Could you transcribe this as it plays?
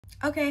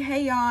Okay,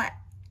 hey y'all.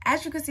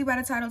 As you can see by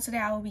the title, today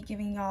I will be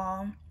giving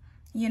y'all,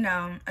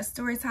 a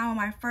story time with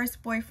my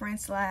first boyfriend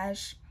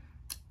slash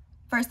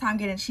first time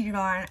getting cheated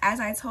on. As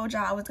I told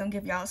y'all, I was gonna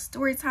give y'all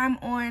story time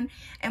on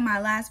in my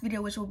last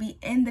video, which will be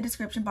in the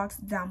description box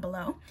down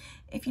below.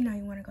 If you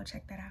want to go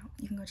check that out,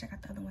 you can go check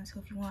out the other ones too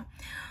if you want.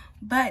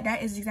 But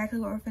that is exactly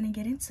what we're gonna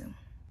get into.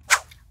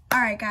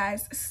 Alright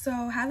guys,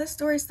 so how the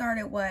story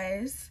started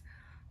was,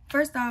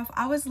 first off,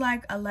 I was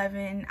like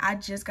 11. I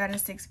just got in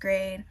 6th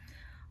grade.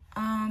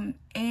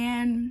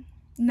 And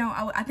no,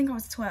 I think I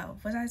was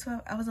 12. Was I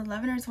 12? I was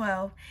 11 or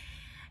 12.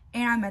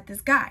 And I met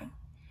this guy.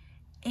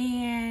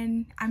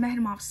 And I met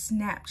him off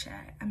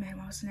Snapchat.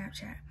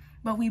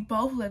 But we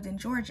both lived in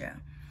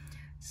Georgia.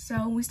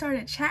 So we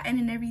started chatting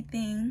and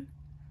everything.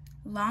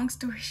 Long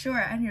story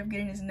short, I ended up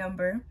getting his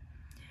number.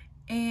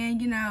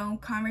 And,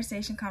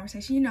 conversation.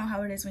 You know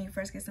how it is when you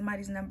first get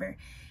somebody's number.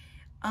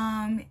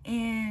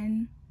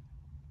 And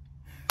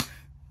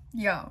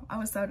yo, I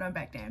was so done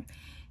back then.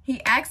 He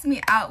asked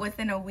me out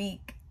within a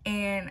week,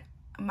 and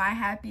my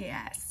happy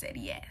ass said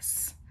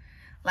yes.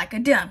 Like a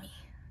dummy.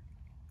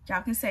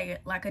 Y'all can say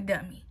it, like a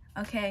dummy,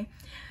 okay?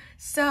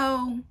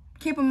 So,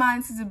 keep in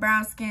mind, this is a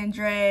brown skin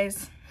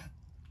dress.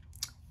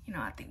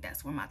 I think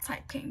that's where my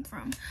type came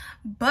from.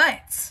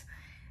 But,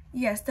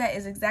 yes, that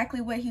is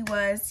exactly what he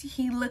was.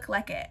 He looked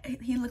like an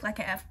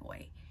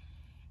F-boy,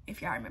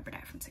 if y'all remember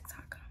that from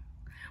TikTok.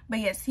 But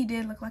yes, he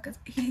did look like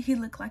he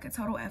looked like a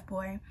total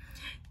F-boy.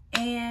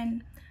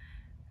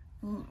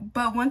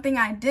 But one thing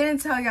I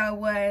didn't tell y'all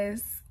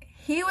was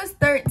he was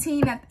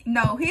 13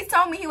 no, he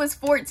told me he was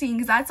 14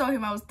 because I told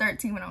him I was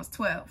 13 when I was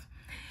 12.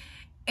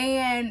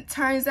 And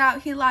turns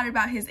out he lied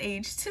about his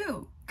age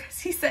too, because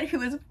he said he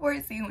was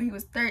 14 when he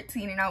was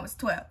 13 and I was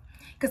 12.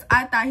 Because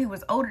I thought he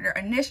was older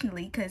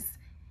initially because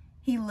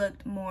he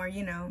looked more,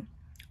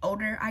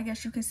 older, I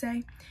guess you could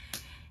say.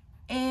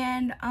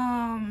 And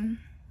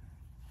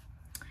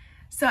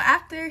so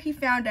after he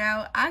found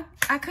out,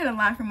 I couldn't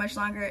lie for much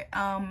longer.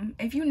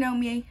 If you know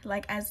me,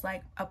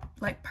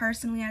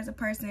 personally as a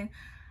person,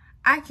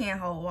 I can't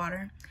hold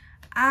water.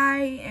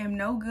 I am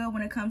no good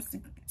when it comes to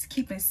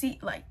keeping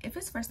if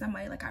it's for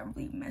somebody I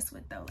really mess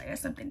with though,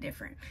 that's something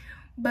different.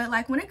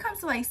 But when it comes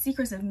to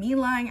secrets of me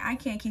lying, I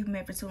can't keep them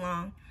in for too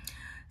long.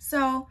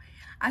 So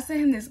I sent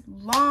him this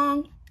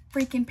long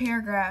freaking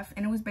paragraph,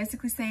 and it was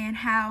basically saying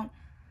how,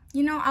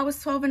 I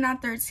was 12 and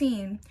not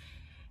 13.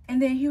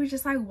 And then he was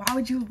just like, why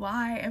would you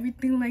lie?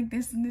 Everything like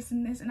this and this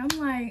and this. And I'm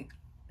like,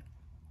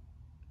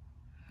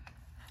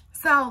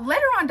 so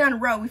later on down the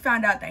road, we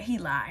found out that he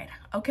lied.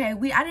 Okay,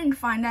 I didn't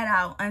find that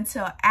out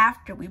until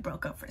after we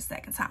broke up for the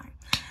second time.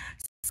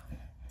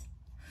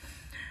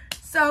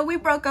 So we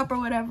broke up or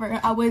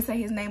whatever. I would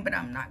say his name, but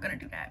I'm not gonna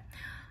do that.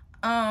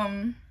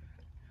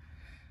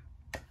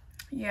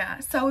 Yeah,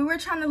 so we were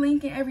trying to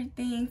link and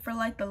everything for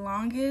the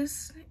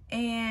longest,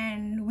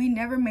 and we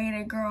never made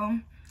it, girl.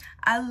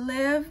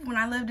 When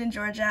I lived in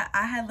Georgia,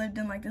 I had lived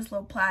in this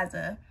little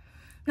plaza.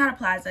 Not a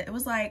plaza, it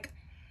was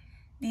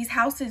these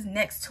houses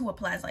next to a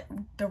plaza,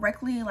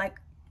 directly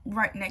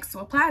right next to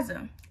a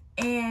plaza.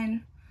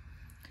 And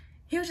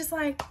he was just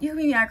like, you can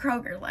meet me at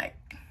Kroger,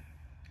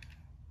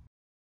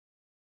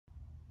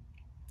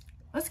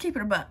 let's keep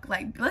it a buck,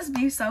 let's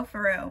be so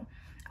for real.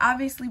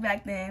 Obviously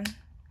back then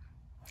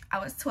I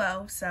was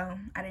 12, so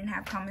I didn't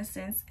have common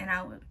sense, and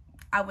I was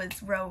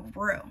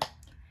real.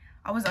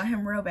 I was on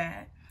him real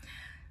bad.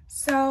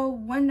 So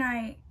one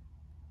night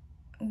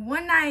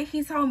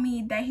he told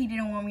me that he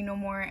didn't want me no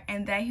more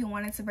and that he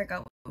wanted to break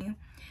up with me.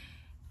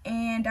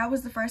 And that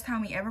was the first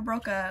time we ever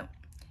broke up.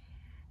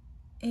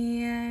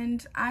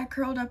 And I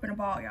curled up in a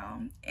ball,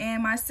 y'all.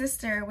 And my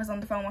sister was on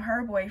the phone with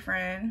her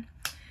boyfriend.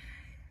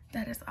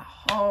 That is a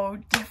whole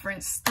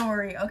different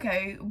story,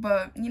 okay?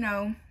 But,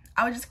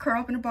 I would just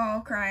curl up in a ball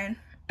crying.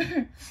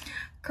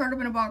 Curled up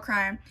in a ball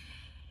crying.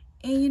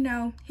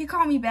 And, he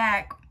called me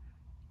back.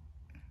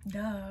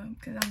 Duh,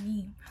 because I'm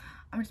mean.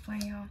 I'm just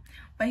playing, y'all.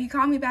 But he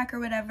called me back or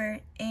whatever,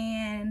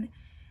 and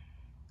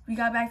we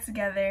got back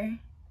together.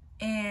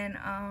 And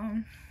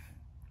I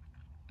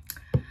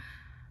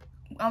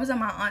was at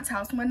my aunt's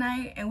house one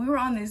night, and we were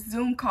on this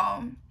Zoom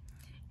call,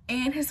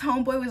 and his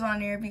homeboy was on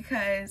there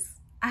because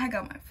I had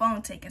got my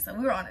phone taken, so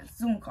we were on a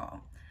Zoom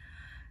call.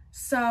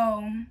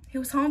 So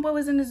his homeboy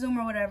was in the Zoom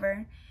or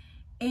whatever,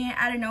 and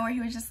out of nowhere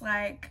he was just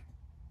like,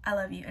 I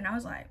love you. And I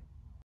was like,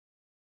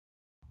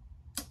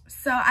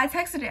 so I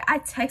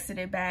texted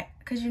it back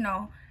because,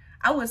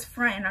 I was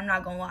fronting, I'm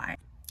not gonna lie.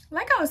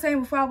 Like I was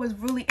saying before, I was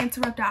really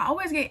interrupted. I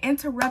always get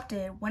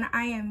interrupted when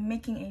I am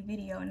making a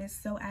video, and it's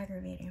so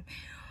aggravating.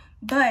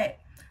 But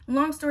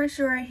long story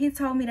short, he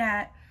told me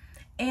that,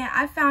 and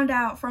I found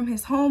out from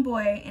his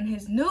homeboy and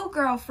his new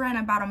girlfriend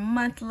about a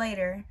month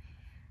later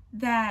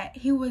that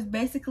he was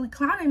basically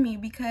clowning me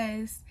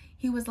because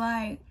he was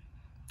like,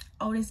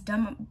 oh, this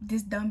dumb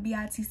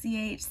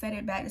bitch said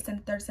it back, this and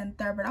the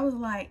third. But I was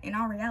like, in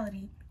all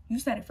reality, you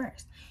said it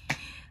first.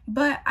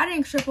 But I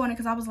didn't trip on it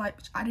because I was like,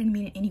 I didn't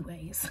mean it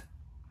anyways.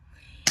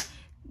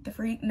 The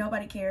freak,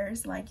 nobody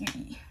cares.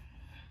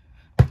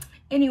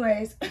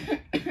 Anyways.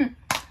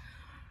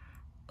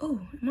 Ooh,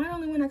 am I the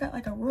only one that got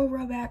like a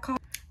real bad call?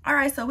 All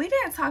right, so we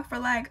didn't talk for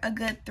like a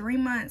good 3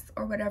 months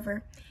or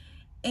whatever.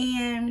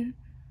 And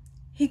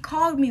he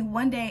called me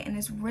one day in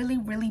this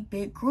really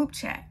big group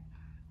chat.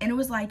 And it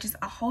was like just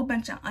a whole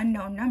bunch of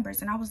unknown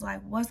numbers. And I was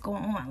like, what's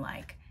going on?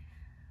 Like,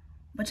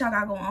 what y'all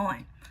got going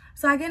on?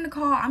 So I get in the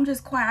call, I'm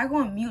just quiet. I go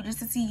on mute just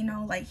to see, you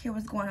know, like hear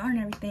what's going on and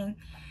everything.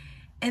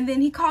 And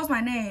then he calls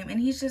my name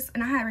and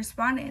I had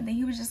responded. And then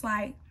he was just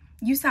like,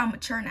 you sound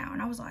mature now.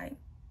 And I was like,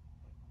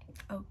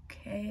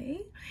 okay.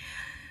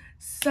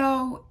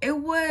 So it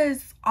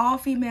was all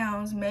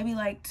females, maybe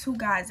like 2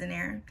 guys in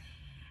there.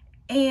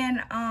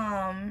 And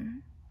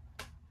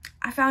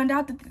I found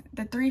out that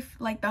the 3,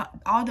 like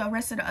all the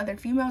rest of the other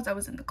females that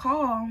was in the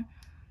call,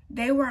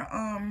 they were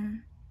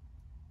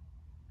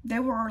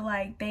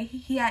like,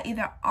 he had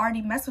either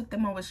already messed with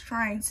them or was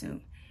trying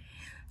to.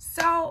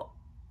 So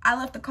I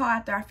left the call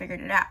after I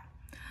figured it out.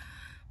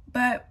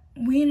 But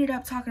we ended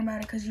up talking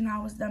about it because, you know, I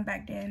was done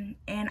back then.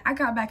 And I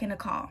got back in the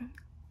call.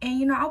 And,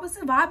 you know, I was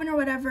vibing or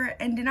whatever.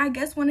 And then I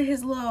guess one of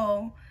his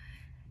little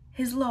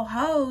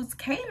hoes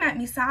came at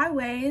me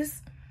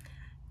sideways.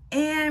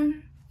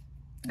 And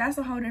that's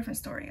a whole different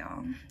story,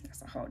 y'all.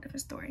 That's a whole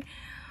different story.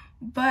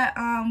 But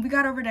we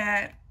got over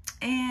that.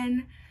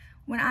 And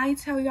when I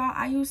tell y'all,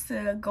 I used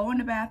to go in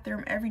the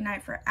bathroom every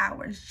night for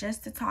hours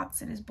just to talk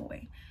to this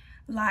boy.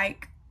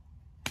 Like,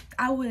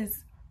 I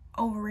was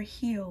over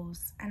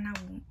heels. And I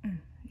will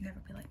never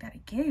be like that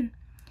again.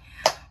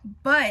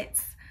 But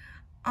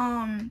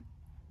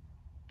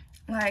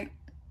like,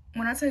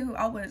 when I tell you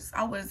I was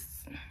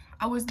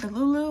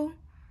Delulu,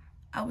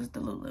 I was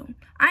Delulu.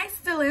 I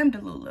still am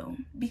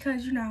Delulu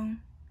because, you know,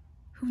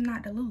 who's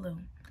not Delulu?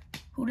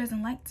 Who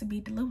doesn't like to be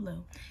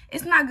Delulu?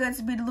 It's not good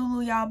to be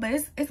Delulu, y'all, but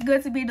it's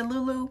good to be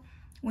Delulu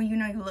when you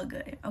know you look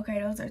good.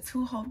 Okay, those are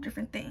 2 whole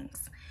different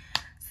things.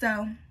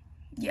 So,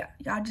 yeah,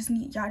 y'all just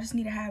need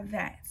to have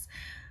that.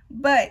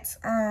 But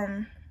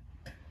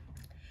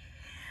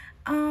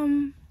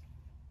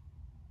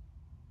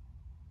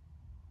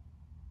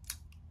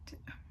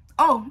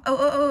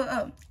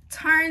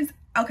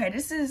okay,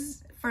 this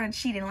is for the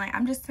cheating. Like,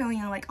 I'm just telling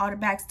you like all the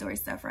backstory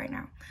stuff right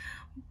now.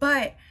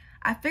 But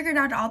I figured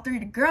out that all 3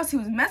 of the girls he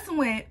was messing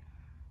with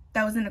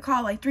that was in the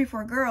call, like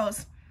 3-4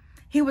 girls,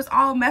 he was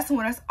all messing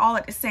with us all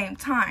at the same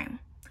time.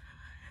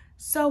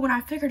 So when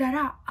I figured that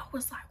out, I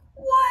was like,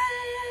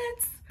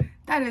 what?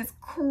 That is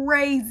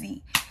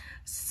crazy.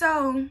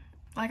 So,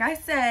 like I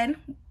said,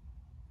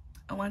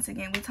 once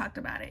again, we talked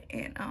about it,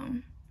 and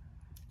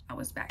I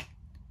was back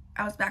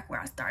where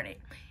I started.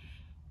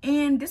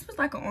 And this was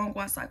like an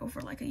ongoing cycle for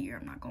like a year,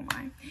 I'm not gonna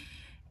lie.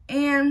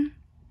 And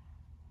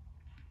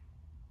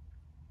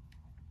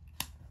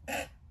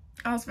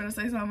I was gonna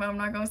say something, but I'm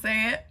not gonna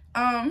say it.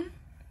 I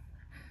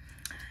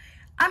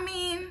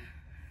mean,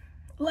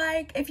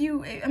 like,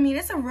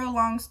 it's a real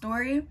long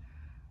story,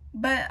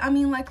 but I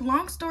mean, like,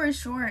 long story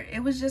short, it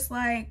was just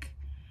like,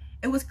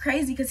 it was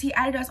crazy because he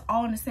added us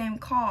all in the same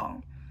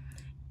call.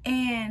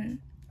 And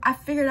I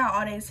figured out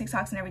all these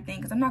TikToks and everything,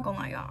 because I'm not gonna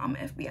lie, y'all, I'm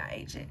an FBI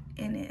agent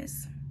in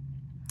this.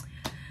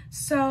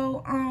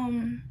 So,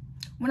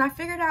 when I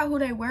figured out who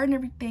they were and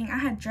everything, I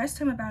had dressed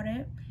him about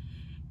it.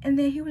 And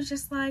then he was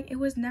just like, it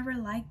was never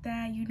like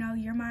that, you know,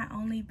 you're my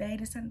only bae,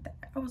 this and that.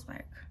 I was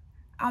like,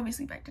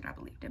 obviously back then I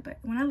believed it, but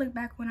when I look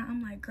back,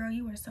 I'm like, girl,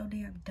 you were so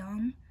damn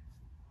dumb.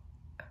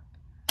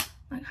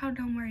 Like, how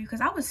dumb were you?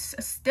 Because I was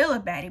still a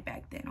baddie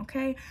back then,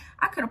 okay?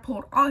 I could have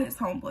pulled all his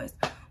homeboys,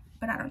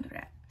 but I don't do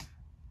that.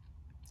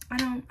 I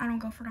don't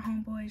go for the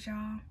homeboys,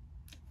 y'all.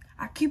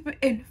 I keep it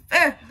in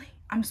family.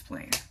 I'm just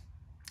playing.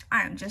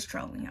 I am just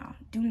trolling, y'all.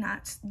 Do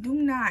not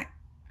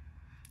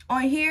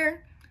on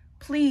here,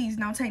 please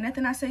don't take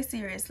nothing I say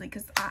seriously,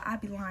 because I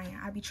be lying.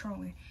 I be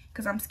trolling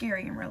because I'm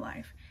scary in real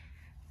life.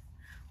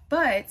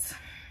 But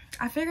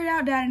I figured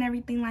out that and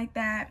everything like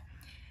that.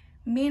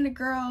 Me and the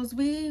girls,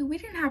 we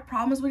didn't have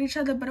problems with each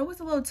other, but it was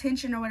a little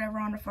tension or whatever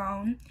on the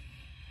phone.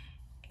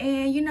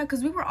 And, you know,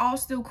 because we were all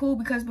still cool,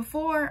 because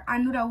before I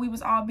knew that we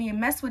was all being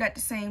messed with at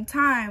the same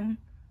time,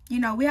 you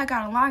know, we had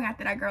got along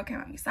after that girl came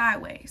at me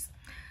sideways.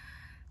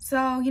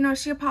 So, you know,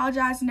 she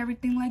apologized and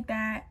everything like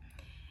that.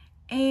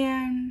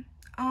 And,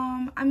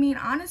 I mean,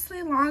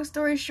 honestly, long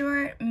story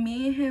short,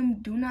 me and him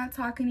do not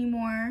talk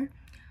anymore.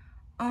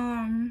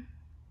 And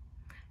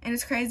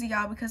it's crazy,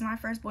 y'all, because my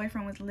first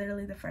boyfriend was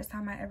literally the first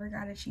time I ever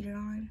got cheated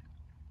on.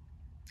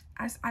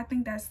 I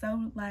think that's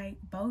so, like,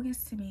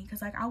 bogus to me,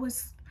 because, like, I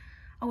was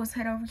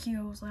head over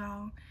heels,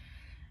 y'all.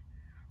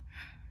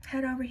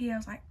 Head over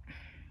heels, like,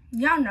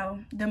 y'all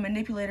know the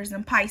manipulators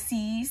and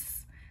Pisces.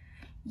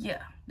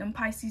 Yeah, them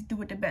Pisces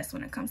do it the best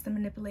when it comes to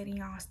manipulating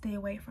y'all. Stay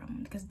away from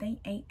them, because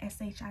they ain't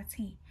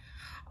S-H-I-T,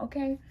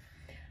 okay?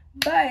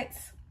 But,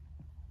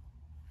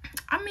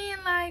 I mean,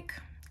 like,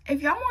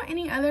 if y'all want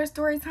any other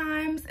story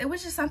times, it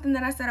was just something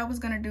that I said I was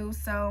gonna do,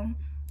 so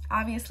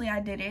obviously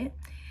I did it.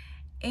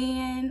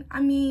 And,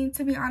 I mean,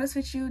 to be honest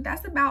with you,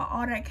 that's about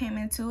all that came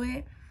into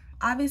it.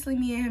 Obviously,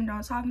 me and him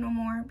don't talk no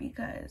more,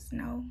 because,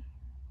 no.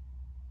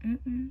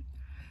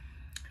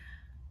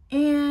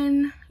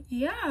 And,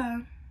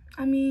 yeah,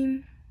 I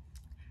mean,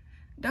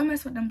 Don't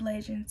mess with them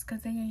blazings,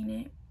 because they ain't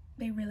it.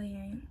 They really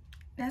ain't.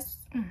 I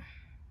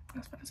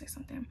was about to say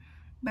something,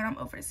 but I'm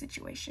over the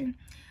situation.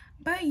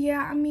 But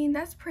yeah, I mean,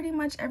 that's pretty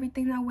much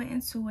everything that went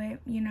into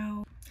it, you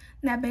know.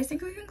 That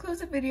basically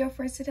concludes the video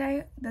for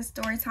today. The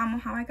story time on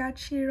how I got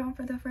cheated on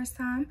for the first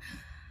time.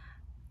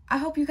 I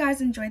hope you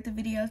guys enjoyed the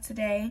video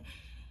today.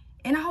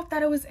 And I hope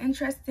that it was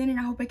interesting, and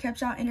I hope it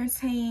kept y'all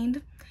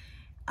entertained.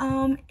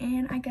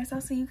 And I guess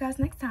I'll see you guys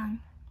next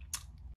time.